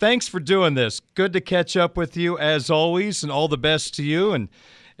 Hey, thanks for doing this. Good to catch up with you as always, and all the best to you and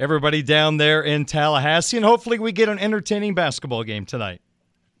everybody down there in Tallahassee, and hopefully we get an entertaining basketball game tonight.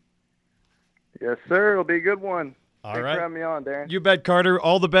 Yes, sir. It'll be a good one. All Thanks right. for having me on, Darren. You bet, Carter.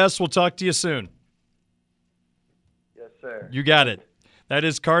 All the best. We'll talk to you soon. Yes, sir. You got it. That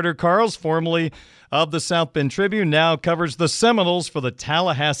is Carter Carls, formerly of the South Bend Tribune, now covers the Seminoles for the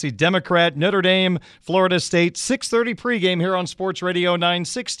Tallahassee Democrat. Notre Dame, Florida State, 6:30 pregame here on Sports Radio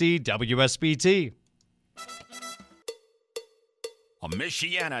 960 WSBT. A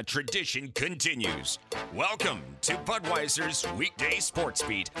Michiana tradition continues. Welcome to Budweiser's Weekday Sports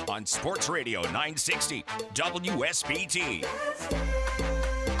Beat on Sports Radio 960 WSBT.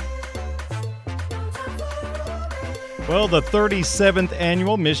 Well, the 37th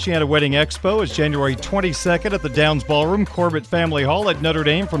annual Michiana Wedding Expo is January 22nd at the Downs Ballroom, Corbett Family Hall at Notre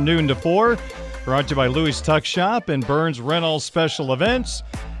Dame from noon to 4. Brought to you by Louis Tuck Shop and Burns Rental Special Events.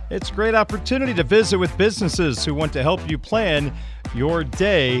 It's a great opportunity to visit with businesses who want to help you plan your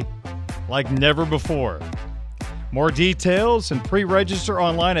day like never before. More details and pre-register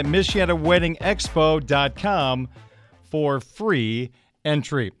online at MichianaWeddingExpo.com for free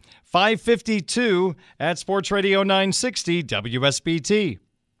entry. 5:52 at Sports Radio 960 WSBT.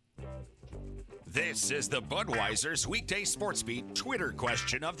 This is the Budweiser's Weekday Sports Beat Twitter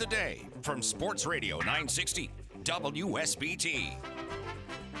question of the day from Sports Radio 960 WSBT.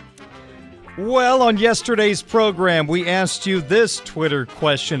 Well, on yesterday's program, we asked you this Twitter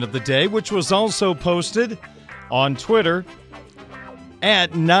question of the day, which was also posted on Twitter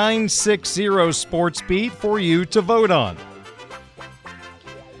at 960 SportsBeat for you to vote on.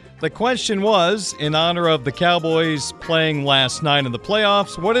 The question was, in honor of the Cowboys playing last night in the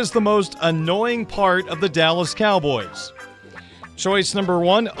playoffs, what is the most annoying part of the Dallas Cowboys? Choice number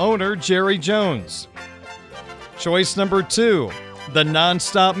 1, owner Jerry Jones. Choice number 2, the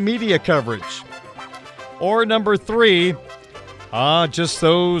nonstop media coverage. Or number 3, just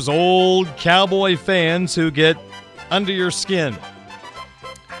those old Cowboy fans who get under your skin.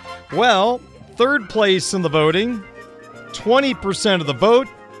 Well, third place in the voting, 20% of the vote.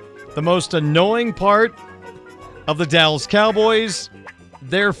 The most annoying part of the Dallas Cowboys,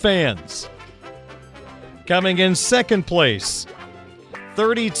 their fans. Coming in second place,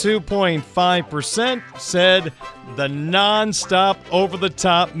 32.5% said the nonstop,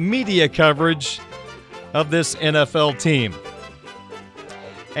 over-the-top media coverage of this NFL team.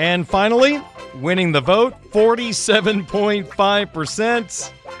 And finally, winning the vote,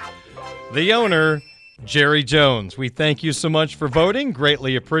 47.5%, the owner, Jerry Jones. We thank you so much for voting.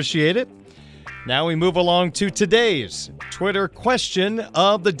 Greatly appreciate it. Now we move along to today's Twitter question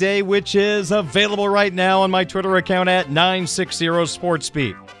of the day, which is available right now on my Twitter account at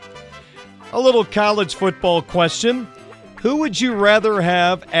 960SportsBeat. A little college football question. Who would you rather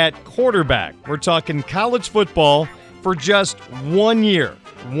have at quarterback? We're talking college football for just 1 year.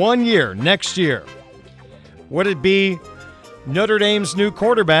 1 year, next year. Would it be Notre Dame's new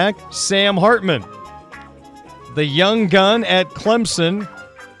quarterback, Sam Hartman? The young gun at Clemson,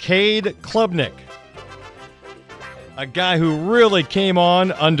 Cade Klubnik, a guy who really came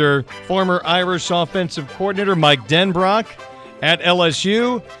on under former Irish offensive coordinator Mike Denbrock. At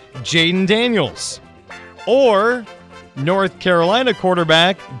LSU, Jaden Daniels. Or North Carolina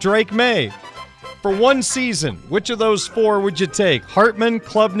quarterback Drake May. For 1 season, which of those 4 would you take? Hartman,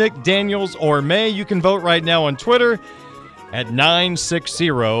 Klubnik, Daniels, or May? You can vote right now on Twitter at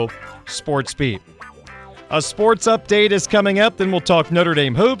 960SportsBeat. A sports update is coming up, then we'll talk Notre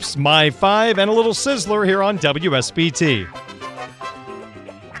Dame hoops, My 5, and a little sizzler here on WSBT.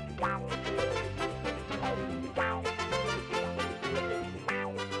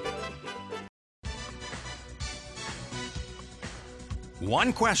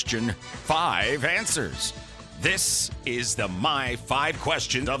 One question, 5 answers. This is the My 5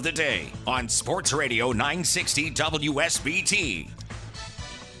 Questions of the Day on Sports Radio 960 WSBT.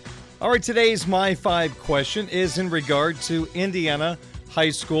 All right, today's My 5 question is in regard to Indiana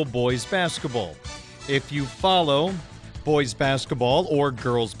high school boys basketball. If you follow boys basketball or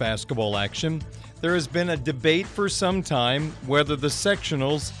girls basketball action, there has been a debate for some time whether the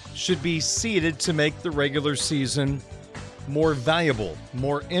sectionals should be seeded to make the regular season more valuable,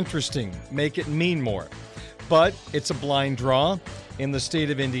 more interesting, make it mean more. But it's a blind draw in the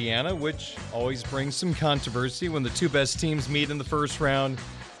state of Indiana, which always brings some controversy when the 2 best teams meet in the first round.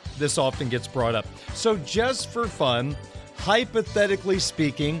 This often gets brought up. So just for fun, hypothetically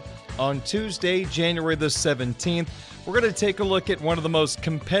speaking, on Tuesday, January the 17th, we're going to take a look at one of the most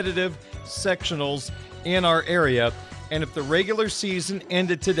competitive sectionals in our area. And if the regular season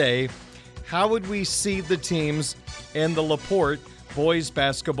ended today, how would we seed the teams in the LaPorte boys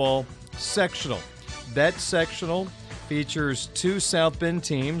basketball sectional? That sectional features 2 South Bend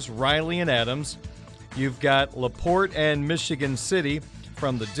teams, Riley and Adams. You've got LaPorte and Michigan City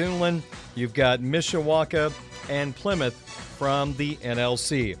from the Duneland. You've got Mishawaka and Plymouth from the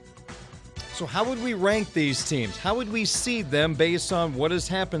NLC. So how would we rank these teams? How would we seed them based on what has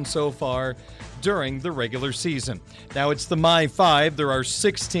happened so far during the regular season? Now it's the My 5. There are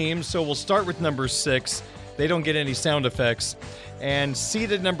 6 teams, so we'll start with number 6. They don't get any sound effects. And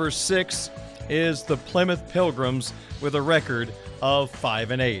seeded number 6 is the Plymouth Pilgrims with a record of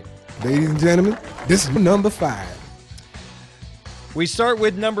 5-8. Ladies and gentlemen, this is number 5. We start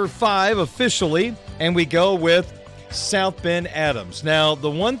with number 5 officially, and we go with South Bend Adams. Now, the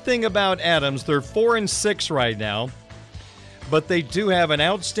one thing about Adams, they're 4-6 right now, but they do have an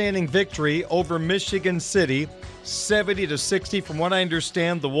outstanding victory over Michigan City, 70-60. From what I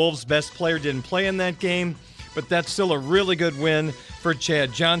understand, the Wolves' best player didn't play in that game, but that's still a really good win for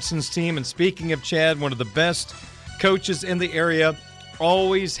Chad Johnson's team. And speaking of Chad, one of the best coaches in the area,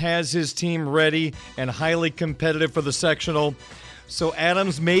 always has his team ready and highly competitive for the sectional. So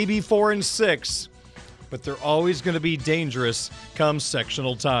Adams may be 4-6, but they're always going to be dangerous come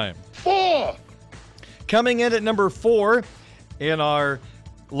sectional time. 4! Coming in at number 4 in our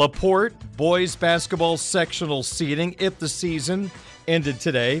LaPorte boys basketball sectional seeding, if the season ended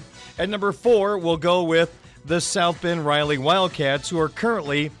today. At number 4, we'll go with the South Bend Riley Wildcats, who are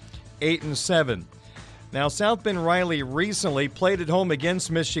currently 8-7. Now, South Bend Riley recently played at home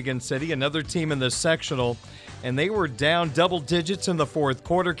against Michigan City, another team in the sectional, and they were down double digits in the fourth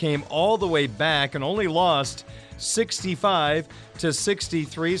quarter, came all the way back, and only lost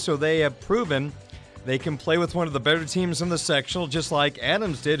 65-63, so they have proven they can play with one of the better teams in the sectional, just like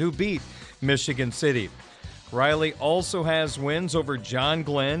Adams did, who beat Michigan City. Riley also has wins over John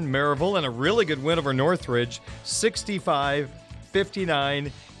Glenn, Maryville, and a really good win over Northridge,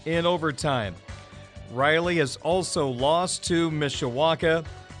 65-59 in overtime. Riley has also lost to Mishawaka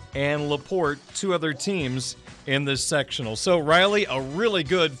and LaPorte, 2 other teams in this sectional. So Riley, a really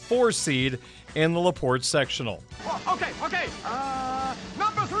good 4 seed in the LaPorte sectional. Okay.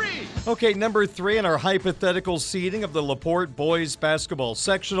 Number 3. Okay, number 3 in our hypothetical seeding of the LaPorte boys basketball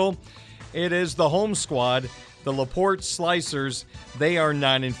sectional. It is the home squad, the LaPorte Slicers. They are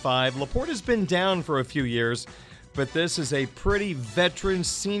 9-5. LaPorte has been down for a few years, but this is a pretty veteran,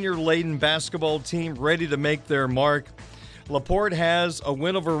 senior-laden basketball team ready to make their mark. LaPorte has a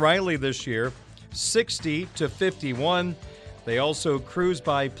win over Riley this year, 60-51. They also cruised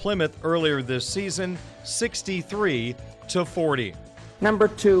by Plymouth earlier this season, 63-40. Number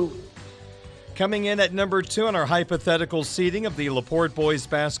 2. Coming in at number 2 on our hypothetical seeding of the LaPorte Boys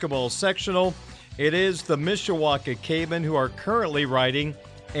Basketball Sectional, it is the Mishawaka Cavemen, who are currently riding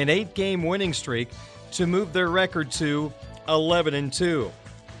an 8-game winning streak to move their record to 11-2.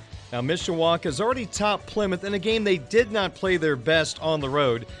 Now, Mishawaka has already topped Plymouth in a game they did not play their best on the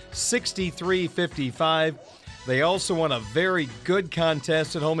road, 63-55. They also won a very good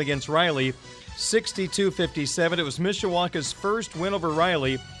contest at home against Riley, 62-57. It was Mishawaka's first win over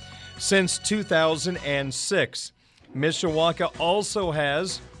Riley since 2006. Mishawaka also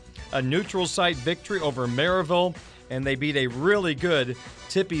has a neutral site victory over Maryville, and they beat a really good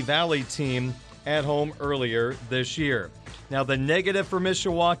Tippy Valley team at home earlier this year. Now, the negative for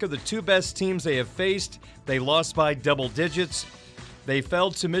Mishawaka, the two best teams they have faced, they lost by double digits. They fell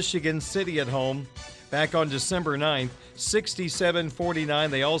to Michigan City at home back on December 9th, 67-49.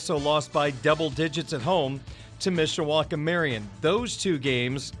 They also lost by double digits at home to Mishawaka Marion. Those two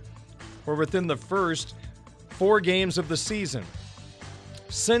games were within the first 4 games of the season.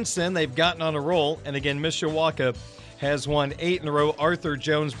 Since then, they've gotten on a roll, and again, Mishawaka has won 8 in a row. Arthur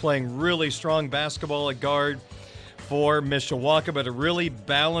Jones playing really strong basketball at guard for Mishawaka, but a really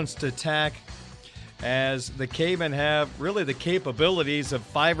balanced attack as the Cavemen have really the capabilities of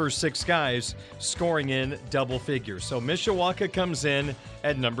 5 or 6 guys scoring in double figures. So Mishawaka comes in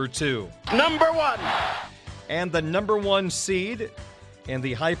at number 2. Number 1. And the number 1 seed in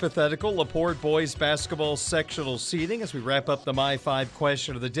the hypothetical LaPorte Boys Basketball Sectional seeding, as we wrap up the My 5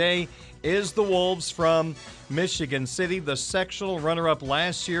 question of the day, is the Wolves from Michigan City, the sectional runner-up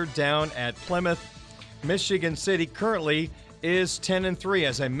last year down at Plymouth. Michigan City currently is 10-3.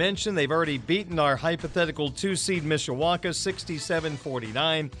 As I mentioned, they've already beaten our hypothetical 2-seed Mishawaka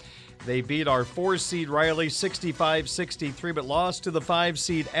 67-49. They beat our 4-seed Riley 65-63, but lost to the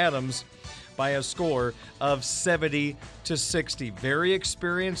 5-seed Adams by a score of 70-60. Very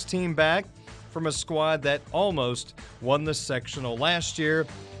experienced team back from a squad that almost won the sectional last year,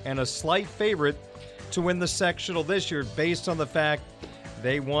 and a slight favorite to win the sectional this year based on the fact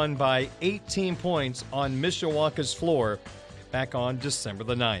they won by 18 points on Mishawaka's floor back on December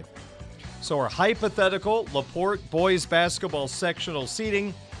the 9th. So our hypothetical LaPorte Boys Basketball Sectional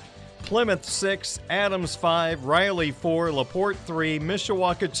seeding: Plymouth 6, Adams 5, Riley 4, LaPorte 3,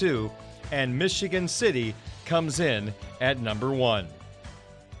 Mishawaka 2, and Michigan City comes in at number 1.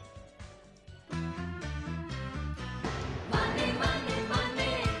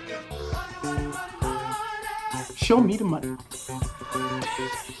 Show me the money.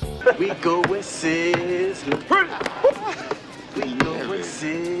 We go with Sizzler. We go with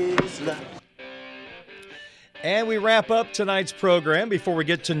Sizzler. And we wrap up tonight's program before we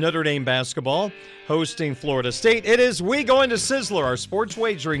get to Notre Dame basketball hosting Florida State. It is We Go Into Sizzler, our sports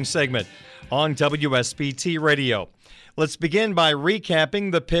wagering segment on WSBT Radio. Let's begin by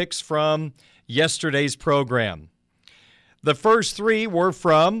recapping the picks from yesterday's program. The first 3 were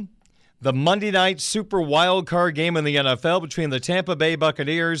from the Monday night Super Wildcard game in the NFL between the Tampa Bay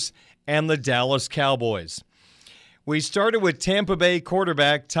Buccaneers and the Dallas Cowboys. We started with Tampa Bay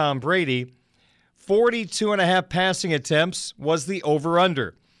quarterback Tom Brady. 42.5 passing attempts was the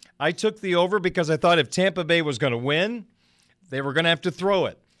over-under. I took the over because I thought if Tampa Bay was going to win, they were going to have to throw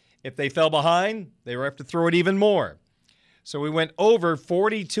it. If they fell behind, they would have to throw it even more. So we went over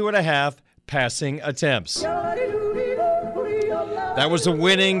 42.5 passing attempts. That was a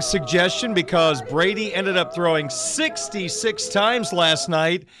winning suggestion because Brady ended up throwing 66 times last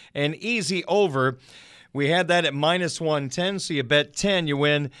night, an easy over. We had that at -110, so you bet 10, you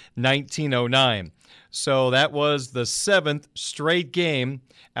win $19.09. So that was the 7th straight game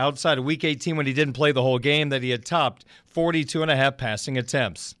outside of Week 18 when he didn't play the whole game that he had topped 42.5 passing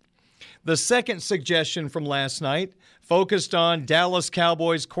attempts. The second suggestion from last night focused on Dallas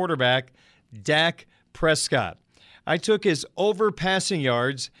Cowboys quarterback Dak Prescott. I took his over passing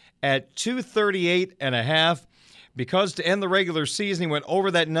yards at 238.5. Because to end the regular season, he went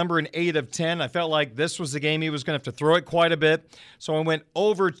over that number in 8 of 10. I felt like this was the game he was going to have to throw it quite a bit. So I went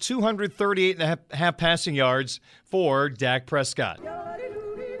over 238.5 passing yards for Dak Prescott.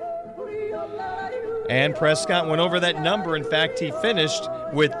 And Prescott went over that number. In fact, he finished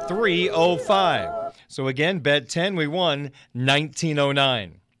with 305. So again, bet 10, we won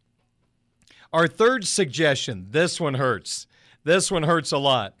 $19.09. Our third suggestion, this one hurts. This one hurts a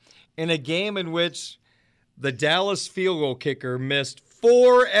lot. In a game in which the Dallas field goal kicker missed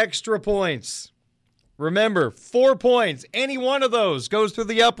 4 extra points. Remember, 4 points. Any one of those goes through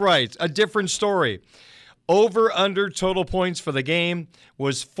the uprights. A different story. Over-under total points for the game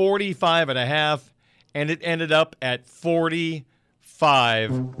was 45.5, and it ended up at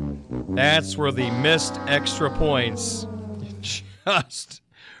 45. That's where the missed extra points just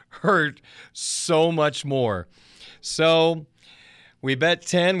hurt so much more. So we bet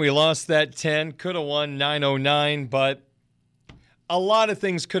 10. We lost that 10. Could have won 909, but a lot of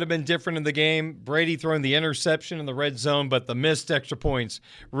things could have been different in the game. Brady throwing the interception in the red zone, but the missed extra points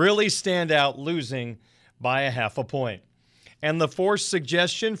really stand out, losing by a half a point. And the fourth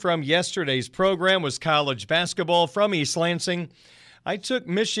suggestion from yesterday's program was college basketball from East Lansing. I took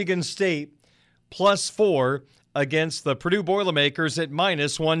Michigan State +4 against the Purdue Boilermakers at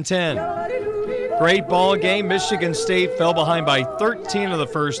 -110. Great ball game. Michigan State fell behind by 13 in the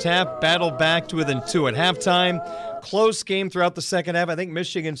first half, battled back to within 2 at halftime. Close game throughout the second half. I think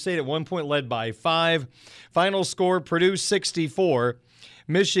Michigan State at one point led by 5. Final score, Purdue 64,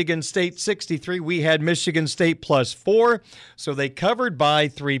 Michigan State 63. We had Michigan State +4, so they covered by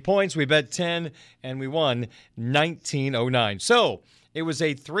 3 points. We bet 10, and we won 1909. So it was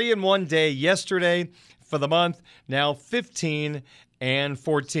a 3-1 day yesterday for the month, now 15 and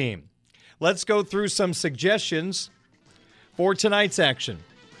 14. Let's go through some suggestions for tonight's action.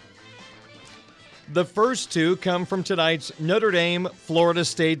 The first two come from tonight's Notre Dame-Florida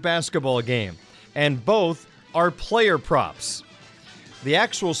State basketball game, and both are player props. The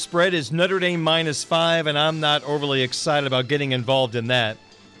actual spread is Notre Dame -5, and I'm not overly excited about getting involved in that.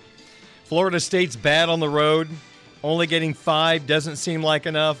 Florida State's bad on the road. Only getting 5 doesn't seem like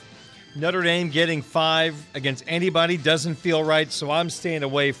enough. Notre Dame getting 5 against anybody doesn't feel right, so I'm staying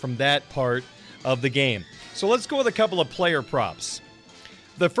away from that part of the game. So let's go with a couple of player props.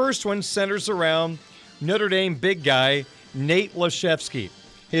 The first one centers around Notre Dame big guy, Nate Laszewski.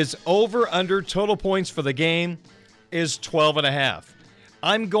 His over-under total points for the game is 12.5.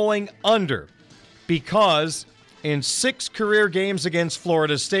 I'm going under because in 6 career games against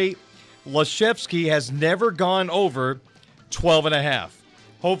Florida State, Laszewski has never gone over 12.5.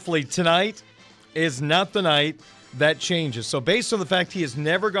 Hopefully tonight is not the night that changes. So based on the fact he has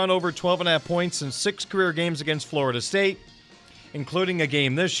never gone over 12.5 points in 6 career games against Florida State, including a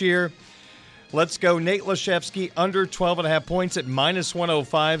game this year, let's go Nate Laszewski under 12.5 points at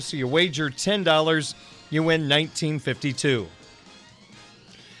 -105. So you wager $10, you win $19.52.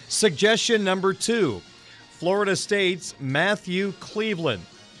 Suggestion number 2, Florida State's Matthew Cleveland.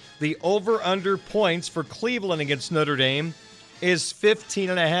 The over-under points for Cleveland against Notre Dame is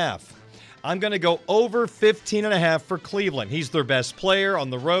 15.5. I'm going to go over 15.5 for Cleveland. He's their best player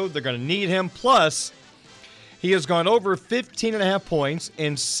on the road. They're going to need him. Plus, he has gone over 15.5 points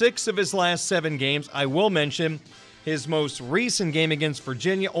in 6 of his last 7 games. I will mention his most recent game against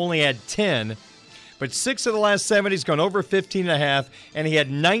Virginia only had 10. But 6 of the last 7, he's gone over 15.5, and he had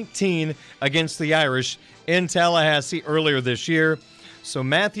 19 against the Irish in Tallahassee earlier this year. So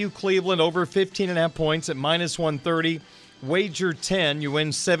Matthew Cleveland over 15.5 points at -130. Wager 10, you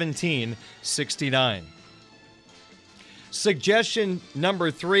win $17.69. Suggestion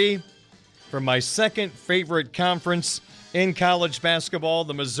number 3 for my second favorite conference in college basketball,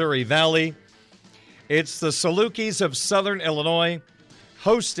 the Missouri Valley. It's the Salukis of Southern Illinois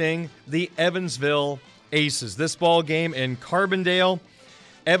hosting the Evansville Aces. This ball game in Carbondale.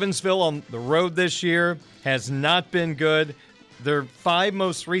 Evansville on the road this year has not been good. Their 5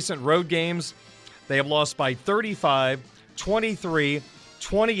 most recent road games, they have lost by 35, 23,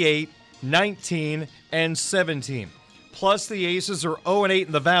 28, 19, and 17. Plus, the Aces are 0-8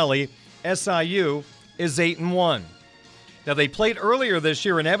 in the Valley. SIU is 8-1. Now, they played earlier this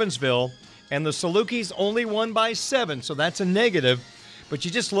year in Evansville, and the Salukis only won by 7, so that's a negative. But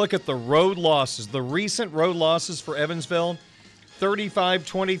you just look at the road losses, the recent road losses for Evansville, 35,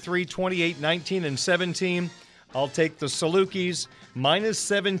 23, 28, 19, and 17. I'll take the Salukis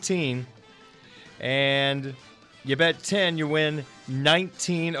 -17, and you bet 10, you win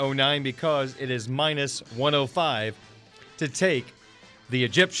 $19.09 because it is -105 to take the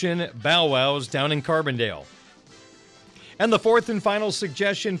Egyptian Bow Wows down in Carbondale. And the fourth and final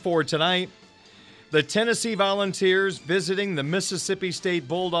suggestion for tonight, the Tennessee Volunteers visiting the Mississippi State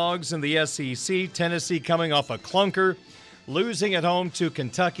Bulldogs in the SEC. Tennessee coming off a clunker, losing at home to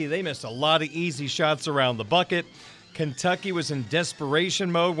Kentucky. They missed a lot of easy shots around the bucket. Kentucky was in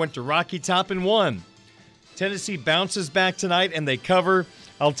desperation mode, went to Rocky Top and won. Tennessee bounces back tonight and they cover.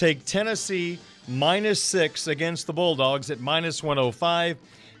 I'll take Tennessee -6 against the Bulldogs at -105.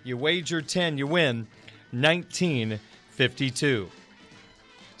 You wager 10, you win $19.52.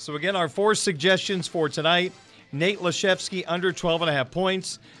 So again, our 4 suggestions for tonight: Nate Laszewski under 12.5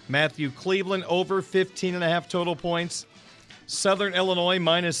 points, Matthew Cleveland over 15.5 total points, Southern Illinois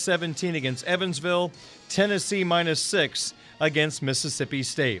 -17 against Evansville, Tennessee -6 against Mississippi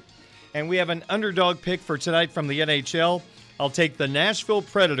State. And we have an underdog pick for tonight from the NHL. I'll take the Nashville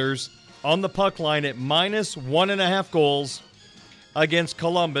Predators on the puck line at -1.5 goals. against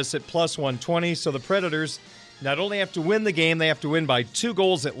Columbus at plus 120. So the Predators not only have to win the game, they have to win by 2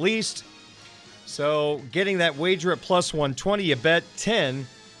 goals at least. So getting that wager at plus 120, you bet 10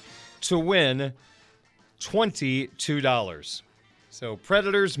 to win $22. So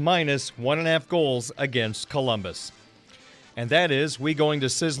Predators minus 1.5 goals against Columbus. And that is we going to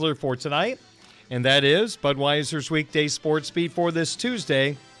Sizzler for tonight. And that is Budweiser's Weekday Sports Beat for this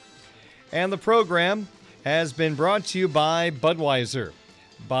Tuesday. And the program has been brought to you by Budweiser,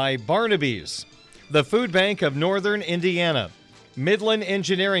 by Barnaby's, the Food Bank of Northern Indiana, Midland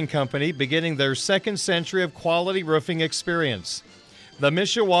Engineering Company, beginning their second century of quality roofing experience, the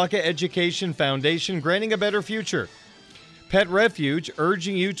Mishawaka Education Foundation, granting a better future, Pet Refuge,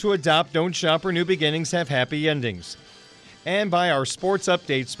 urging you to adopt, don't shop, or new beginnings have happy endings, and by our sports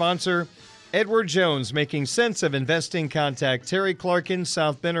update sponsor, Edward Jones, making sense of investing. Contact Terry Clarkin,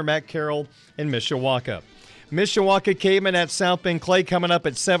 South Bend, or Matt Carroll in Mishawaka. Mishawaka Caveman at South Bend Clay coming up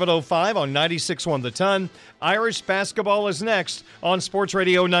at 7:05 on 96.1 The Ton. Irish basketball is next on Sports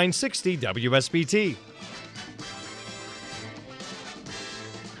Radio 960 WSBT.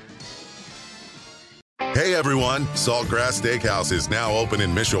 Hey everyone, Saltgrass Steakhouse is now open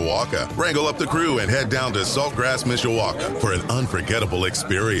in Mishawaka. Wrangle up the crew and head down to Saltgrass Mishawaka for an unforgettable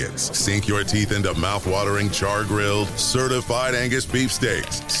experience. Sink your teeth into mouth-watering char-grilled, certified Angus beef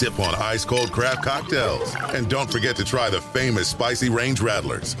steaks. Sip on ice-cold craft cocktails. And don't forget to try the famous spicy range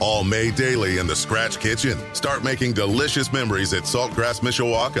rattlers, all made daily in the Scratch Kitchen. Start making delicious memories at Saltgrass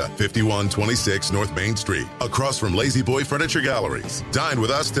Mishawaka, 5126 North Main Street, across from Lazy Boy Furniture Galleries. Dine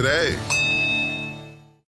with us today.